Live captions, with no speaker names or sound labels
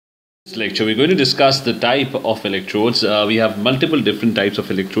Lecture we're going to discuss the type of electrodes. We have multiple different types of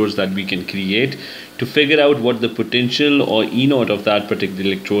electrodes that we can create to figure out what the potential or E naught of that particular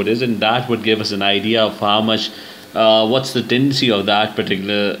electrode is, and that would give us an idea of how much what's the tendency of that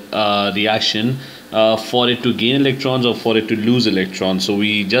particular reaction for it to gain electrons or for it to lose electrons. So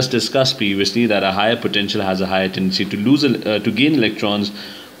we just discussed previously that a higher potential has a higher tendency to to gain electrons,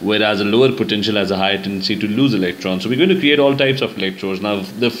 whereas a lower potential has a higher tendency to lose electrons. So we're going to create all types of electrodes. Now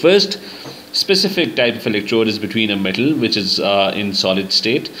the first specific type of electrode is between a metal which is in solid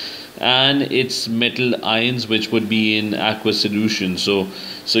state and its metal ions which would be in aqueous solution. So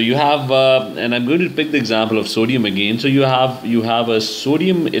you have and I'm going to pick the example of sodium again. So you have a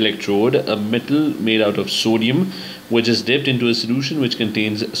sodium electrode, a metal made out of sodium, which is dipped into a solution which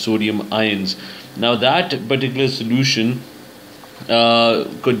contains sodium ions. Now that particular solution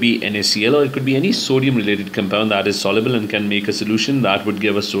could be NaCl, or it could be any sodium related compound that is soluble and can make a solution that would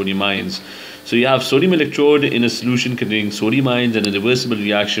give us sodium ions. So you have sodium electrode in a solution containing sodium ions, and a reversible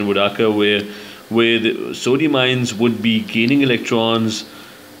reaction would occur where the sodium ions would be gaining electrons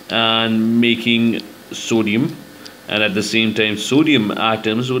and making sodium, and at the same time sodium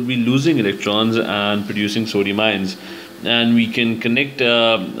atoms would be losing electrons and producing sodium ions. And we can connect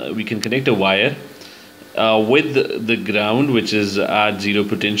a wire with the ground, which is at zero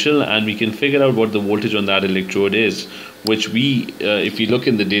potential, and we can figure out what the voltage on that electrode is, which if you look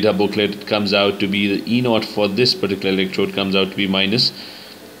in the data booklet, it comes out to be the E naught for this particular electrode comes out to be minus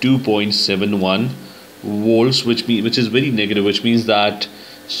 2.71 volts, which is very negative, which means that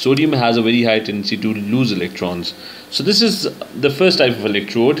sodium has a very high tendency to lose electrons. So this is the first type of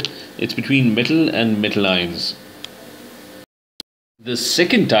electrode. It's between metal and metal ions. The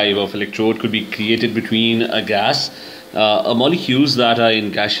second type of electrode could be created between a gas, molecules that are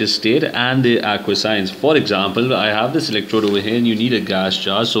in gaseous state, and the aqueous ions. For example, I have this electrode over here, and you need a gas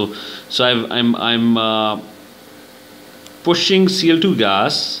charge. So I'm pushing Cl2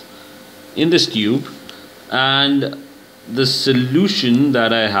 gas in this tube, and the solution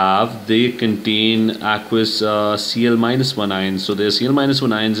that I have, they contain aqueous Cl-1 ions. So there's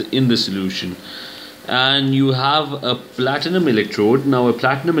Cl-1 ions in the solution. And you have a platinum electrode. Now a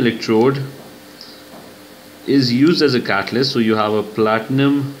platinum electrode is used as a catalyst. So you have a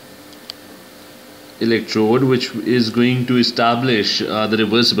platinum electrode which is going to establish the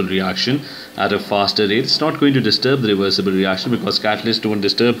reversible reaction at a faster rate. It's not going to disturb the reversible reaction because catalysts don't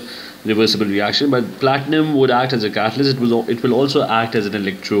disturb reversible reaction, but platinum would act as a catalyst. It will also act as an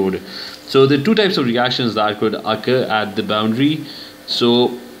electrode. So there are two types of reactions that could occur at the boundary.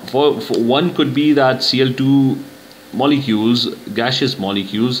 So for one could be that Cl2 molecules, gaseous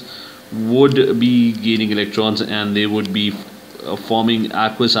molecules, would be gaining electrons and they would be forming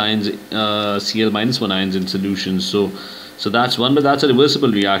aqueous ions, Cl-1 ions in solutions. So that's one, but that's a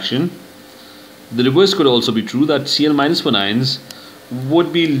reversible reaction. The reverse could also be true, that Cl-1 ions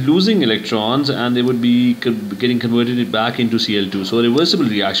would be losing electrons and they would be getting converted back into Cl2. So a reversible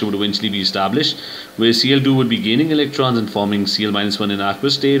reaction would eventually be established where Cl2 would be gaining electrons and forming Cl-1 in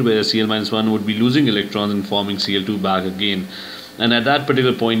aqueous state, whereas Cl-1 would be losing electrons and forming Cl2 back again. And at that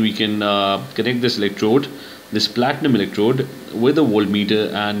particular point we can connect this electrode, this platinum electrode, with a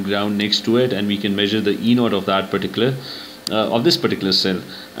voltmeter and ground next to it, and we can measure the E naught of that particular of this particular cell.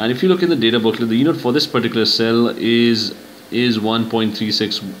 And if you look in the data booklet, the E naught for this particular cell is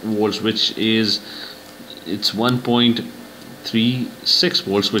 1.36 volts, which is, it's 1.36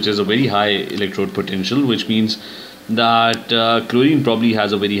 volts, which is a very high electrode potential, which means that chlorine probably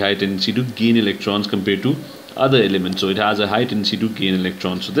has a very high tendency to gain electrons compared to other elements. So it has a high tendency to gain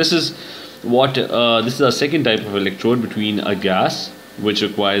electrons. So this is what this is a second type of electrode between a gas, which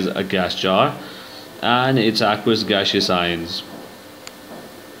requires a gas jar, and its aqueous gaseous ions.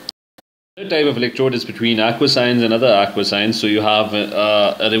 The third type of electrode is between aqueous ions and other aqueous ions. So you have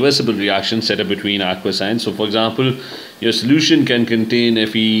a reversible reaction set up between aqueous ions. So for example, your solution can contain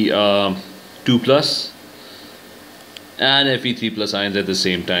Fe2 plus and Fe3 plus ions at the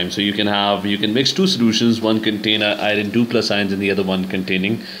same time. So you can mix two solutions, one contain iron 2 plus ions and the other one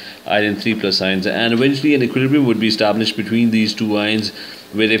containing iron 3 plus ions, and eventually an equilibrium would be established between these two ions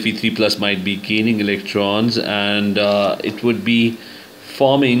where Fe3 plus might be gaining electrons and it would be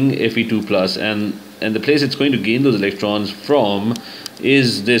forming Fe2 plus, and the place it's going to gain those electrons from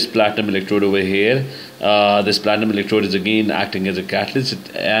is this platinum electrode over here. This platinum electrode is again acting as a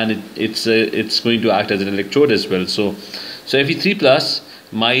catalyst, and it's going to act as an electrode as well. So Fe3 plus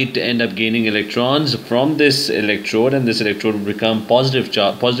might end up gaining electrons from this electrode, and this electrode will become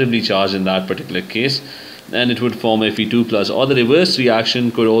positively charged in that particular case, and it would form Fe2 plus. Or the reverse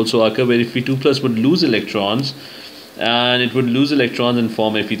reaction could also occur where Fe2 plus would lose electrons and it would lose electrons and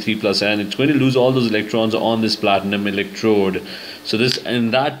form Fe3 plus, and it's going to lose all those electrons on this platinum electrode. So this,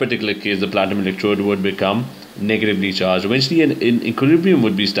 in that particular case, the platinum electrode would become negatively charged. Eventually an equilibrium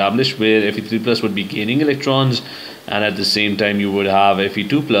would be established where Fe3 plus would be gaining electrons, and at the same time you would have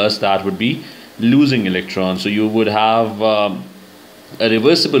Fe2 plus that would be losing electrons. So you would have a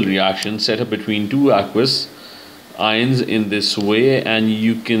reversible reaction set up between two aqueous ions in this way, and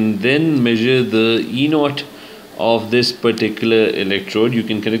you can then measure the E naught of this particular electrode. You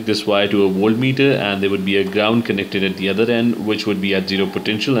can connect this wire to a voltmeter, and there would be a ground connected at the other end, which would be at zero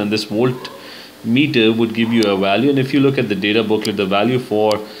potential, and this voltmeter would give you a value. And if you look at the data booklet, the value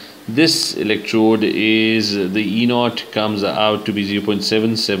for this electrode is, the E naught comes out to be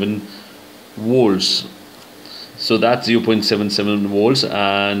 0.77 volts. So that's 0.77 volts,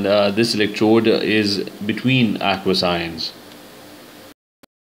 and this electrode is between aqueous ions.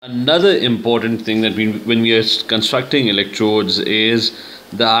 Another important thing that when we are constructing electrodes is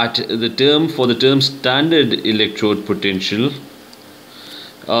that the term standard electrode potential,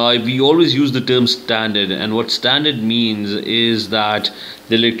 we always use the term standard, and what standard means is that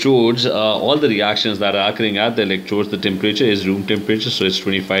the electrodes, all the reactions that are occurring at the electrodes, the temperature is room temperature, so it's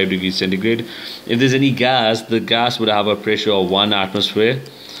 25 degrees centigrade. If there's any gas, the gas would have a pressure of 1 atmosphere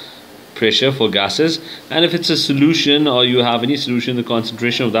pressure for gases, and if it's a solution or you have any solution, the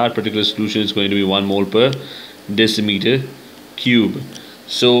concentration of that particular solution is going to be 1 mole per decimeter cube.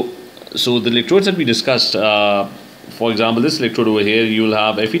 So the electrodes that we discussed, for example, this electrode over here, you will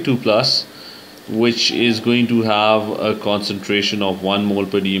have Fe2 plus, which is going to have a concentration of 1 mole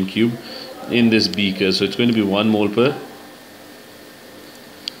per dm cube in this beaker. So it's going to be 1 mole per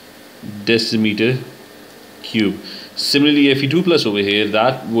decimeter cube. Similarly, Fe2 plus over here,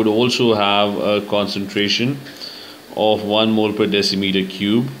 that would also have a concentration of 1 mole per decimeter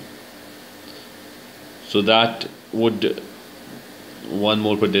cube. So that would 1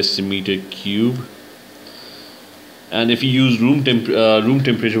 mole per decimeter cube. And if you use room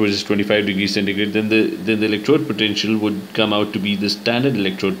temperature, which is 25 degrees centigrade, then the electrode potential would come out to be the standard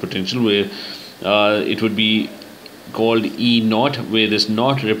electrode potential, where it would be called E naught, where this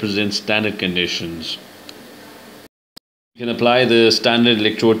naught represents standard conditions. You can apply the standard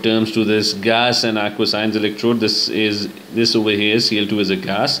electrode terms to this gas and aqueous ions electrode. This over here, Cl2 is a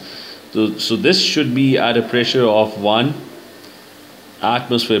gas. So this should be at a pressure of 1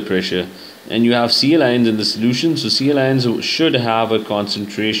 atmosphere pressure. And you have Cl ions in the solution. So Cl ions should have a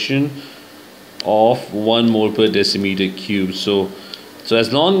concentration of 1 mole per decimeter cube. So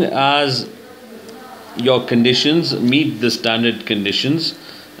as long as your conditions meet the standard conditions,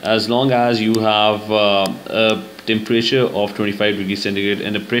 as long as you have a temperature of 25 degrees centigrade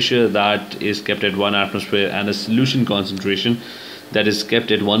and a pressure that is kept at 1 atmosphere and a solution concentration that is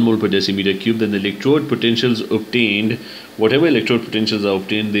kept at 1 mole per decimeter cube, then the electrode potentials obtained, whatever electrode potentials are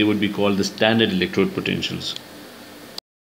obtained, they would be called the standard electrode potentials.